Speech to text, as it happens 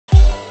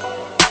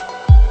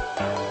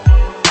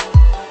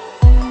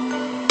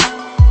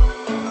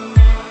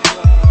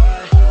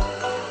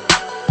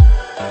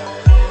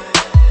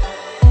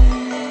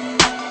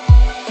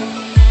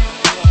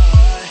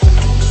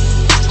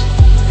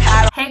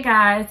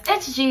guys,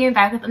 it's G and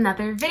back with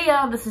another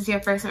video. If this is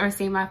your first time ever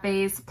seeing my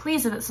face,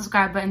 please hit the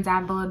subscribe button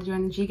down below to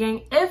join the G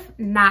gang. If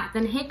not,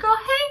 then hey girl,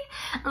 hey,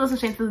 and listen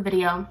straight to the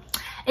video.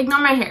 Ignore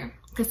my hair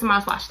because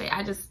tomorrow's wash day.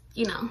 I just,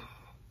 you know.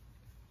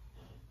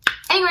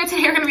 Anyway,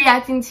 today we're gonna be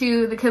reacting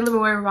to the Kid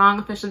LAROI Wrong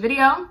official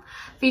video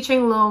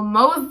featuring Lil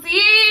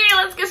Mosey.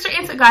 Let's get straight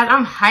into it, guys.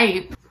 I'm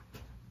hyped.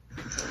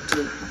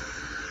 Dude,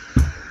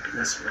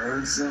 that's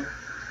words though.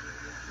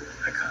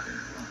 I got it.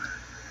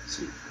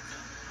 See,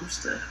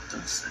 who's that?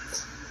 Don't say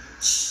it.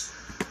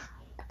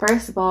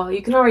 First of all,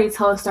 you can already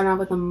tell it's starting off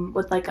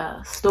with like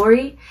a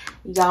story.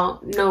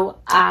 Y'all know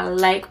I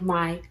like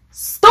my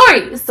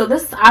stories, so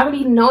this I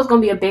already know it's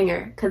gonna be a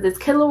banger because it's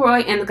Kid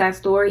LAROI and the guy's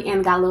story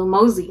and got Lil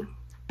Mosey.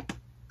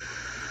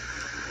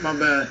 My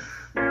bad.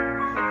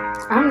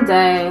 I'm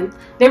dead.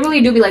 They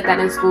really do be like that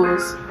in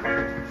schools.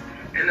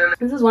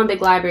 This is one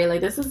big library.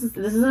 Like this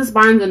is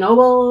Barnes and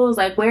Nobles.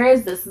 Like where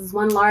is this? This is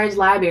one large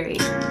library.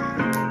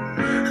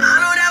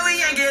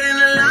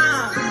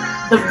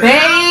 The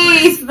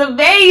bass, the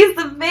bass,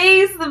 the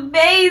bass, the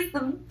bass, the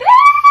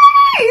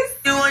bass.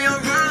 You on your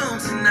room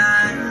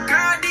tonight,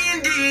 girl,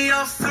 D&D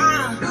your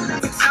phone.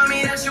 Tell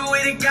me that you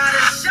really gotta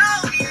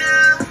show me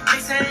now.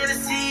 Mix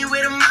Hennessy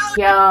with a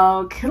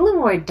Yo, Kid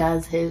LAROI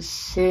does his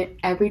shit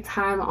every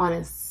time on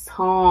his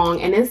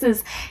song, and this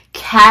is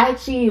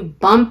catchy,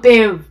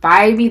 bumping,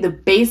 vibey. The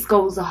bass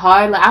goes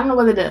hard. Like I don't know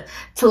whether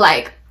to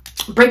like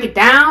break it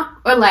down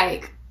or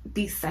like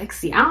be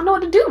sexy. I don't know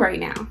what to do right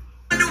now.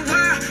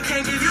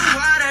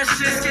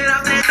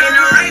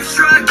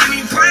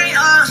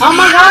 Oh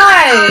my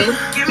god,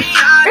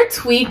 they're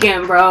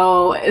tweaking,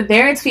 bro.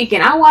 They're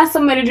tweaking. I want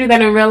somebody to do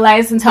that in real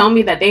life and tell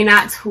me that they're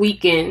not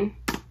tweaking.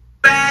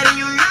 They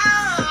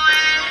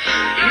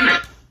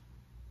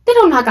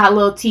do not got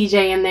little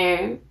TJ in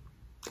there.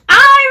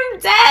 I'm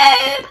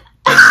dead.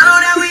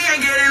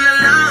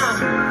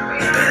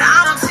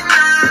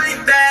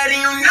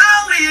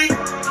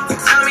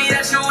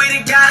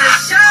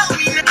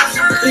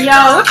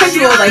 Yo, what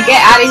principal was like,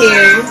 get out of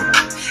here.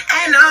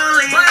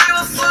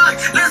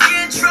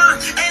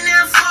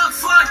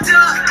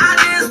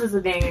 This is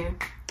a banger.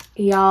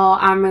 Y'all,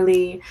 I'm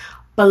really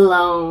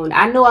blown.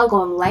 I know I'm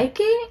gonna like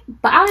it,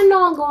 but I don't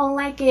know I'm gonna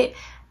like it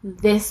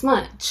this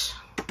much.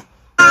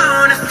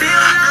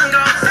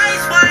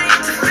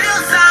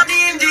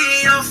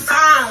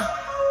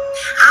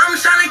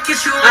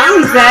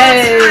 I'm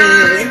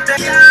dead. I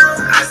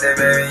said,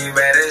 baby, you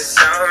better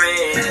show me.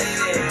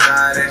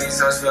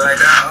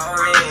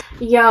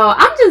 Yo,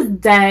 I'm just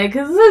dead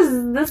because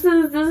this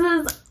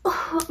is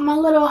my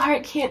little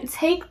heart can't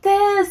take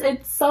this.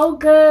 It's so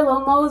good.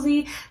 Lil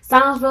Mosey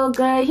sounds real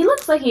good. He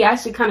looks like he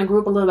actually kind of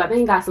grew up a little bit. I think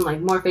he got some like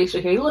more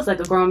facial hair. He looks like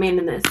a grown man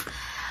in this.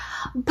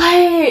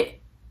 But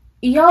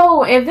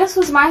yo, if this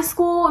was my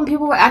school and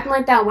people were acting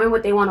like that, wearing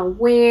what they want to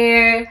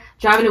wear,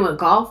 driving in with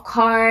golf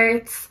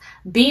carts,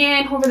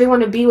 being whoever they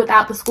want to be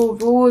without the school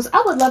rules,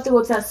 I would love to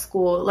go to that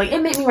school. Like,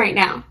 admit me right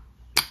now.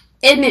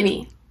 Admit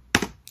me.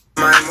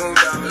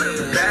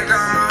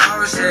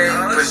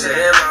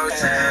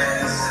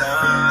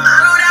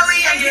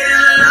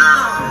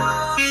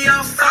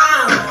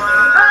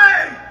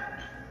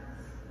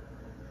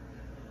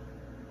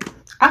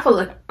 I feel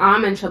like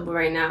I'm in trouble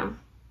right now.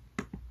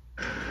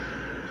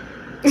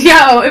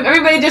 Yo, if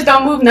everybody just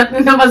don't move,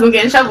 nobody's gonna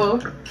get in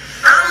trouble.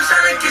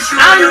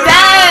 I'm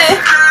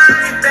dead.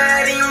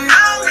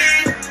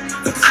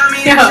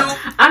 Yo,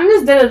 I'm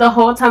just dead the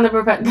whole time. The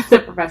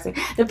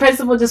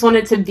principal just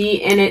wanted to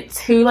be in it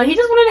too. Like he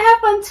just wanted to have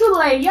fun too.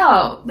 Like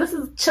yo, this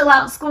is chill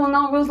out school,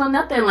 no rules, no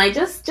nothing. Like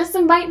just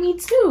invite me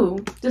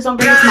too. Just don't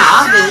bring it to my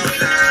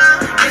office.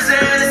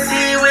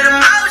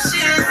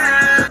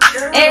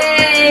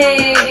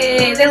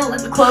 Hey, they look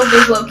like the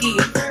Clovers low key.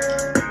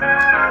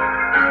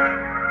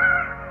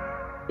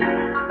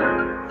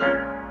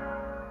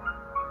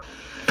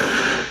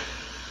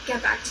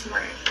 Get back to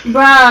work.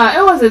 Bruh,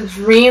 it was a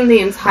dream the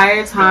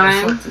entire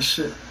time. Fuck this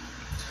shit.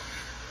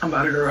 I'm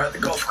about to go ride the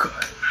golf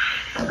cart.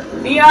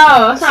 Yo,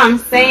 that's what I'm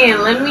saying.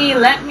 Let me.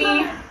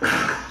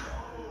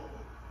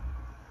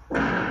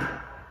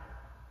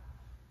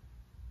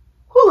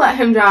 Who let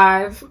him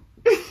drive?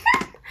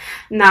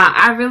 Nah,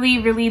 I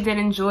really did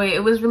enjoy it.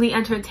 It was really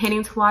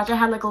entertaining to watch. I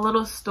had like a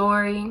little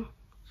story.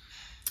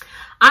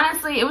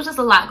 Honestly, it was just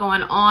a lot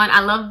going on.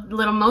 I loved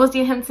Lil Mosey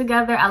and him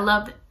together. I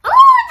loved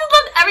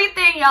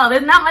everything, y'all.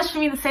 There's not much for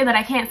me to say that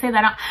I can't say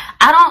that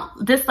I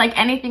don't dislike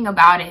anything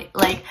about it.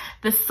 Like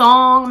the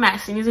song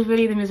matched the music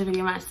video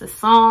matched the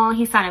song.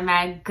 He sounded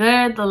mad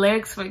good. The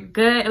lyrics were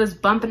good. It was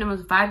bumping, it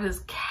was vibey, it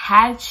was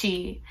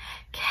catchy.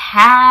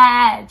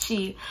 But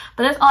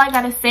that's all I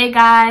gotta say,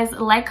 guys.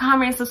 Like,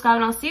 comment, and subscribe,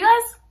 and I'll see you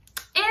guys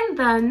in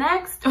the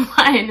next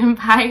one.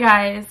 Bye,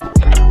 guys.